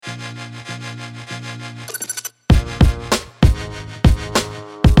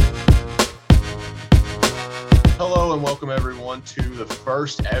welcome everyone to the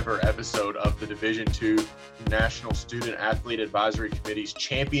first ever episode of the Division II National Student Athlete Advisory Committee's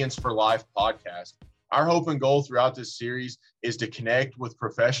Champions for Life podcast. Our hope and goal throughout this series is to connect with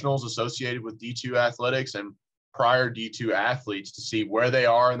professionals associated with D2 athletics and prior D2 athletes to see where they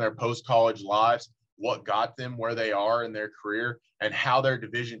are in their post-college lives, what got them where they are in their career, and how their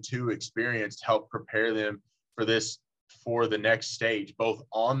Division II experience helped prepare them for the next stage, both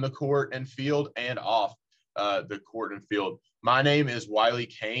on the court and field and off the court and field. My name is Wiley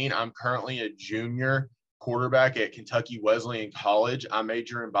Kane. I'm currently a junior quarterback at Kentucky Wesleyan College. I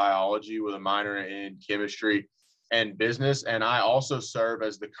major in biology with a minor in chemistry and business, and I also serve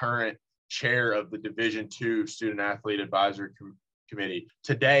as the current chair of the Division II Student Athlete Advisory Committee.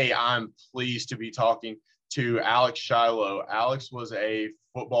 Today, I'm pleased to be talking to Alex Shiloh. Alex was a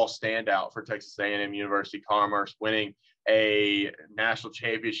football standout for Texas A&M University Commerce, winning a national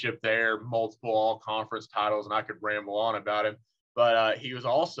championship there, multiple all-conference titles, and I could ramble on about him. But he was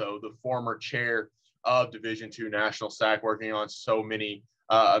also the former chair of Division II National SAC, working on so many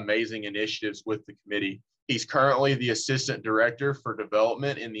amazing initiatives with the committee. He's currently the assistant director for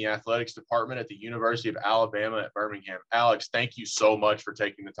development in the athletics department at the University of Alabama at Birmingham. Alex, thank you so much for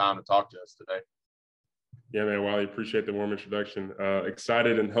taking the time to talk to us today. Yeah, man, Wiley, appreciate the warm introduction.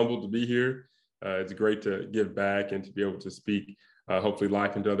 Excited and humbled to be here. It's great to give back and to be able to speak, hopefully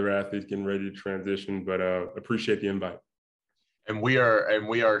life into other athletes getting ready to transition, but appreciate the invite. And we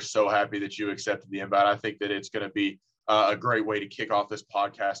are so happy that you accepted the invite. I think that it's going to be a great way to kick off this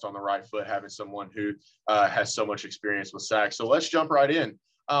podcast on the right foot, having someone who has so much experience with SAC. So let's jump right in.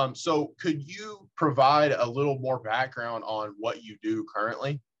 So could you provide a little more background on what you do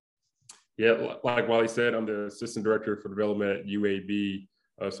currently? Yeah, like Wiley said, I'm the assistant director for development at UAB.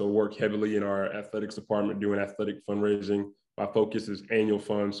 So work heavily in our athletics department doing athletic fundraising. My focus is annual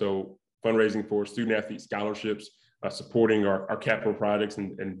funds, so fundraising for student athlete scholarships, supporting our capital projects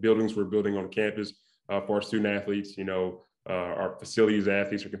and buildings we're building on campus for our student athletes. Our facilities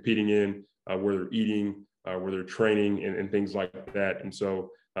athletes are competing in, where they're eating, where they're training, and things like that. And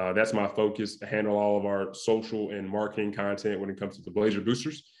so that's my focus, to handle all of our social and marketing content when it comes to the Blazer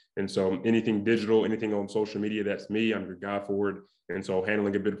Boosters. And so anything digital, anything on social media, that's me. I'm your guy for it. And so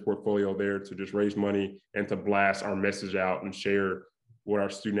handling a bit of portfolio there to just raise money and to blast our message out and share what our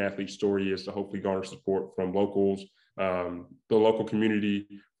student athlete story is, to hopefully garner support from locals, the local community,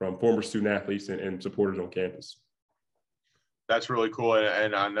 from former student athletes and supporters on campus. That's really cool.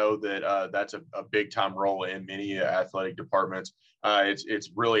 And I know that that's a big time role in many athletic departments.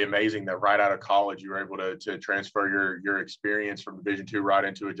 It's really amazing that right out of college, you were able to transfer your experience from Division II right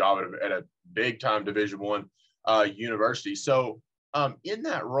into a job at a big time Division I university. So in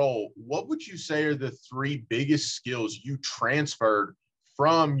that role, what would you say are the three biggest skills you transferred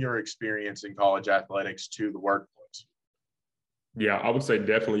from your experience in college athletics to the workplace? Yeah, I would say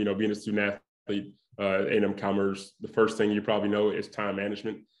definitely, being a student athlete, A&M Commerce, the first thing you probably know is time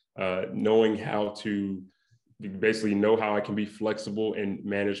management, knowing how to basically know how I can be flexible and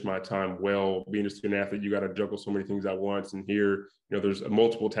manage my time well. Being a student athlete, you got to juggle so many things at once. And here, there's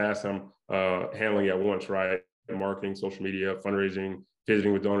multiple tasks I'm handling at once, right? Marketing, social media, fundraising,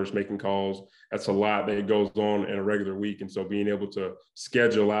 visiting with donors, making calls. That's a lot that goes on in a regular week. And so being able to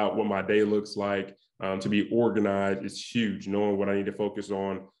schedule out what my day looks like, to be organized is huge, knowing what I need to focus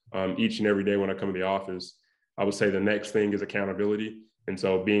on each and every day when I come to the office. I would say the next thing is accountability. And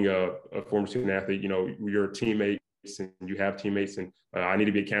so being a former student athlete, you're teammates and you have teammates, and I need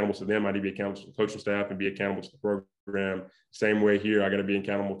to be accountable to them. I need to be accountable to the coaching staff and be accountable to the program. Same way here, I got to be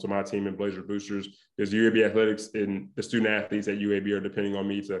accountable to my team in Blazer Boosters, because UAB athletics and the student athletes at UAB are depending on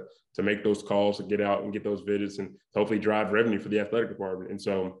me to make those calls, to get out and get those visits, and hopefully drive revenue for the athletic department. And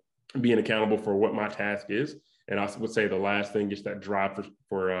so being accountable for what my task is. And I would say the last thing is that drive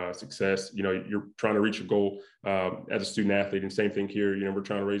for success. You're trying to reach a goal as a student athlete, and same thing here. We're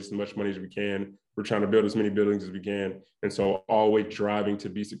trying to raise as much money as we can. We're trying to build as many buildings as we can. And so always driving to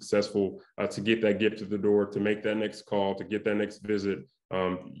be successful, to get that gift to the door, to make that next call, to get that next visit.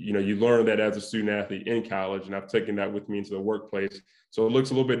 You learn that as a student athlete in college, and I've taken that with me into the workplace. So it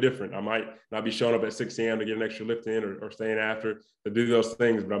looks a little bit different. I might not be showing up at 6 a.m. to get an extra lift in or staying after to do those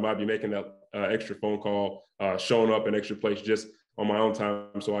things, but I might be making that extra phone call, showing up an extra place just on my own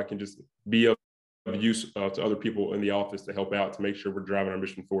time, so I can just be of use to other people in the office to help out, to make sure we're driving our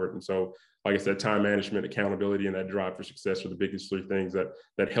mission forward. And so, like I said, time management, accountability, and that drive for success are the biggest three things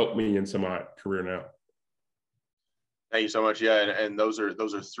that help me into my career now. Thank you so much. Yeah, and those are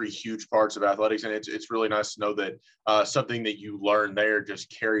three huge parts of athletics, and it's really nice to know that something that you learn there just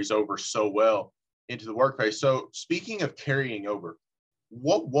carries over so well into the workplace. So speaking of carrying over,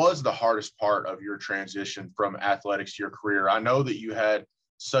 what was the hardest part of your transition from athletics to your career? I know that you had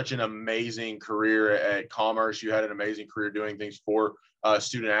such an amazing career at Commerce. You had an amazing career doing things for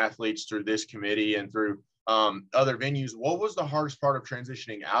student athletes through this committee and through other venues. What was the hardest part of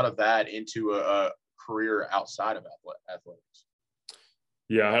transitioning out of that into a career outside of athletics?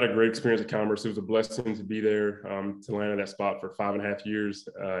 Yeah, I had a great experience at Commerce. It was a blessing to be there, to land in that spot for 5.5 years,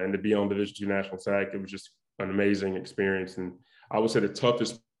 and to be on Division II National SAC. It was just an amazing experience. And I would say the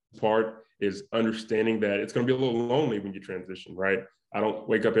toughest part is understanding that it's going to be a little lonely when you transition, right? I don't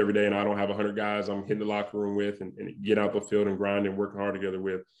wake up every day and I don't have 100 guys I'm hitting the locker room with and get out the field and grind and working hard together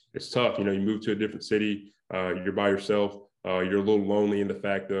with. It's tough. You know, you move to a different city, you're by yourself. You're a little lonely in the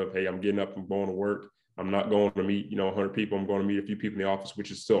fact of, hey, I'm getting up and going to work. I'm not going to meet, 100 people. I'm going to meet a few people in the office, which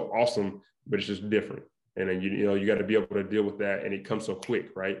is still awesome, but it's just different. And then, you got to be able to deal with that. And it comes so quick,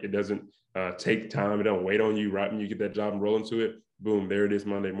 right? It doesn't take time. It don't wait on you right when you get that job and roll into it. Boom, there it is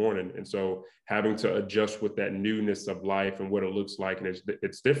Monday morning. And so having to adjust with that newness of life and what it looks like, and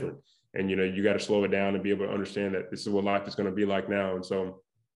it's different. And, you got to slow it down and be able to understand that this is what life is going to be like now. And so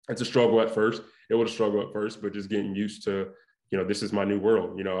it's a struggle at first. It was a struggle at first, but just getting used to, this is my new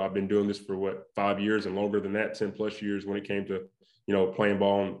world. I've been doing this for 5 years and longer than that, 10 plus years when it came to, playing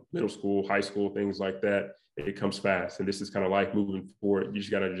ball in middle school, high school, things like that. It comes fast. And this is kind of life moving forward. You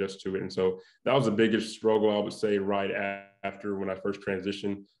just got to adjust to it. And so that was the biggest struggle, I would say, right after when I first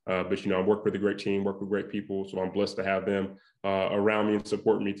transitioned. But, I work with a great team, work with great people. So I'm blessed to have them around me and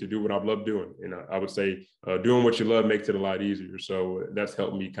support me to do what I've loved doing. And I would say doing what you love makes it a lot easier. So that's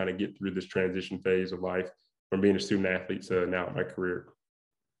helped me kind of get through this transition phase of life from being a student athlete to now my career.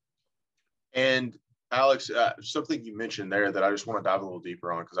 And Alex, something you mentioned there that I just want to dive a little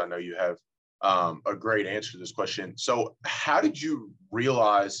deeper on, because I know you have a great answer to this question. So how did you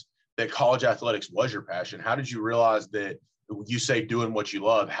realize that college athletics was your passion? How did you realize that, you say doing what you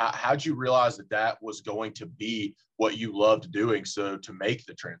love, how did you realize that that was going to be what you loved doing, so to make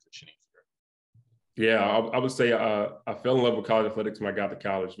the transition easier? Yeah, I would say I fell in love with college athletics when I got to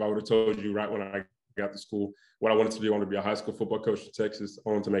college. If I would have told you right when I got to school what I wanted to do, I wanted to be a high school football coach in Texas. I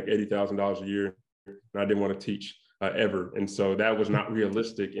wanted to make $80,000 a year, and I didn't want to teach ever. And so that was not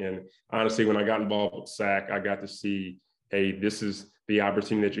realistic. And honestly, when I got involved with SAC, I got to see, hey, this is the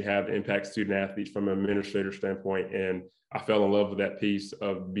opportunity that you have to impact student athletes from an administrator standpoint. And I fell in love with that piece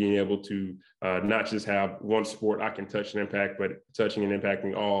of being able to not just have one sport I can touch and impact, but touching and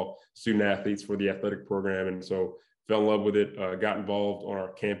impacting all student athletes for the athletic program. And so fell in love with it, got involved on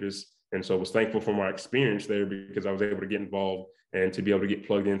our campus. And so I was thankful for my experience there, because I was able to get involved and to be able to get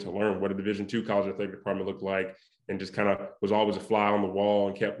plugged in to learn what a Division II college athletic department looked like, and just kind of was always a fly on the wall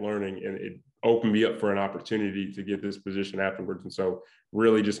and kept learning. And it opened me up for an opportunity to get this position afterwards. And so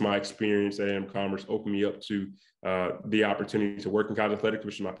really just my experience at A&M Commerce opened me up to the opportunity to work in college athletics,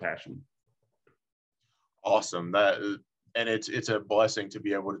 which is my passion. Awesome. And it's a blessing to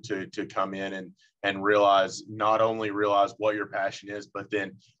be able to come in and realize, not only realize what your passion is, but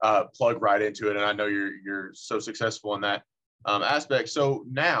then plug right into it. And I know you're so successful in that aspect. So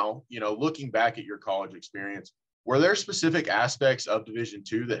now, looking back at your college experience, were there specific aspects of Division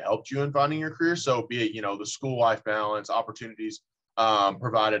II that helped you in finding your career? So be it, the school life balance, opportunities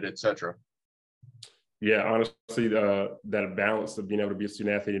provided, et cetera. Yeah, honestly, that balance of being able to be a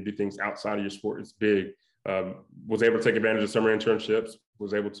student athlete and do things outside of your sport is big. Was able to take advantage of summer internships,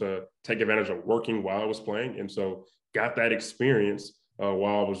 was able to take advantage of working while I was playing. And so got that experience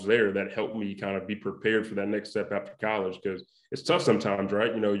while I was there that helped me kind of be prepared for that next step after college, because it's tough sometimes,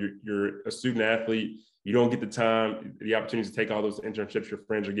 right? You're a student athlete. You don't get the opportunity to take all those internships your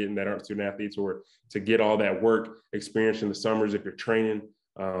friends are getting that aren't student athletes, or to get all that work experience in the summers if you're training.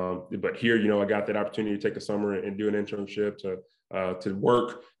 But here, I got that opportunity to take a summer and do an internship to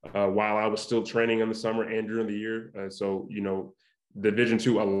work while I was still training in the summer and during the year. So, Division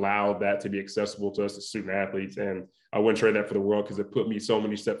II allowed that to be accessible to us as student athletes. And I wouldn't trade that for the world, because it put me so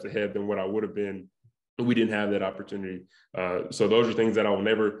many steps ahead than what I would have been if we didn't have that opportunity. So those are things that I will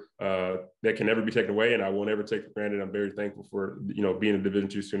never, that can never be taken away, and I will never take for granted. I'm very thankful for, being a Division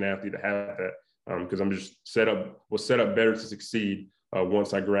II student athlete to have that, because I'm just set up better to succeed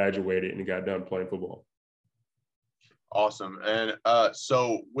once I graduated and got done playing football. Awesome. And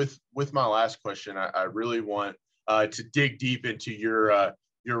so with my last question, I really want to dig deep into your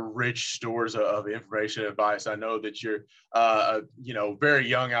rich stores of information and advice. I know that you're very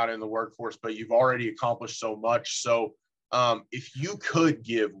young out in the workforce, but you've already accomplished so much. So if you could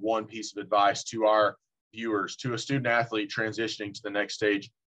give one piece of advice to our viewers, to a student athlete transitioning to the next stage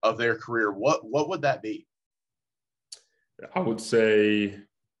of their career, what would that be? I would say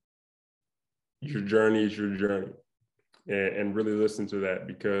your journey is your journey. and really listen to that,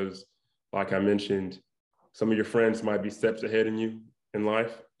 because like I mentioned, some of your friends might be steps ahead in you in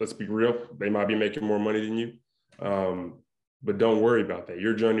life. Let's be real. They might be making more money than you. But don't worry about that.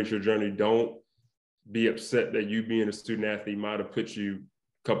 Your journey is your journey. Don't be upset that you being a student athlete might have put you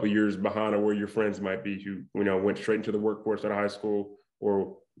a couple of years behind on where your friends might be who, went straight into the workforce out of high school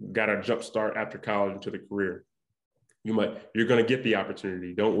or got a jump start after college into the career. You're going to get the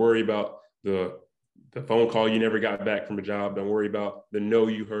opportunity. Don't worry about the phone call you never got back from a job. Don't worry about the no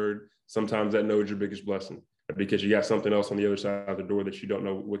you heard. Sometimes that no is your biggest blessing, because you got something else on the other side of the door that you don't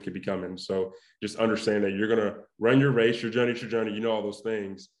know what could be coming. So just understand that you're going to run your race, your journey, all those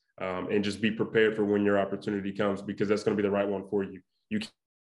things, and just be prepared for when your opportunity comes, because that's going to be the right one for you. You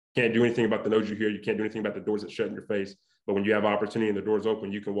can't do anything about the no's you hear. You can't do anything about the doors that shut in your face. But when you have opportunity and the doors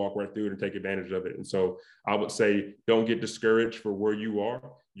open, you can walk right through it and take advantage of it. And so I would say, don't get discouraged for where you are.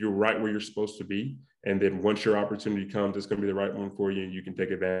 You're right where you're supposed to be. And then once your opportunity comes, it's going to be the right one for you and you can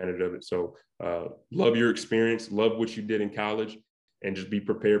take advantage of it. So love your experience, love what you did in college, and just be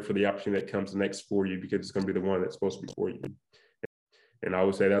prepared for the opportunity that comes next for you, because it's going to be the one that's supposed to be for you. And I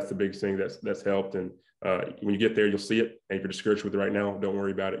would say that's the biggest thing that's helped. And when you get there, you'll see it. And if you're discouraged with it right now, don't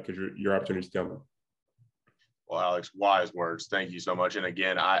worry about it, because your opportunity is coming. Well, Alex, wise words. Thank you so much. And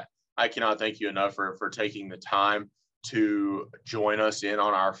again, I cannot thank you enough for taking the time to join us in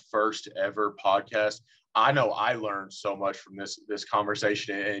on our first ever podcast. I know I learned so much from this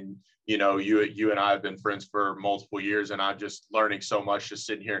conversation, and you and I have been friends for multiple years, and I'm just learning so much just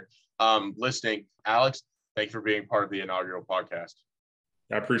sitting here listening. Alex, thank you for being part of the inaugural podcast.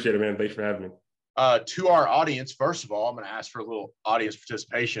 I appreciate it, man. Thanks for having me. To our audience, first of all, I'm going to ask for a little audience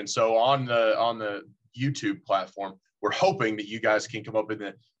participation. So on the YouTube platform, we're hoping that you guys can come up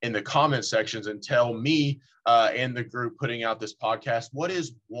in the comment sections and tell me and the group putting out this podcast, what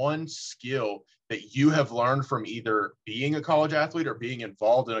is one skill that you have learned from either being a college athlete or being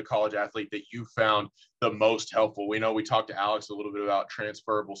involved in a college athlete that you found the most helpful? We know we talked to Alex a little bit about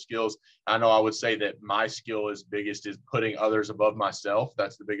transferable skills. I know I would say that my skill is putting others above myself.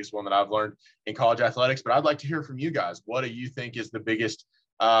 That's the biggest one that I've learned in college athletics. But I'd like to hear from you guys. What do you think is the biggest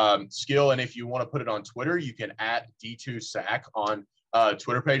skill? And if you want to put it on Twitter, you can @D2SAC on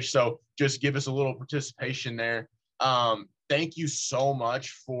Twitter page. So just give us a little participation there. Thank you so much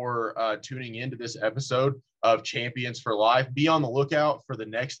for tuning into this episode of Champions for Life. Be on the lookout for the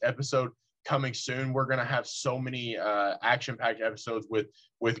next episode coming soon. We're going to have so many action-packed episodes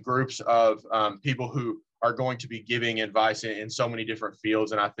with groups of people who are going to be giving advice in so many different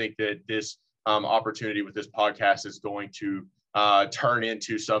fields. And I think that this opportunity with this podcast is going to turn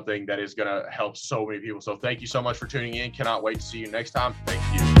into something that is going to help so many people. So thank you so much for tuning in. Cannot wait to see you next time.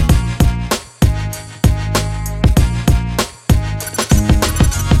 Thank you.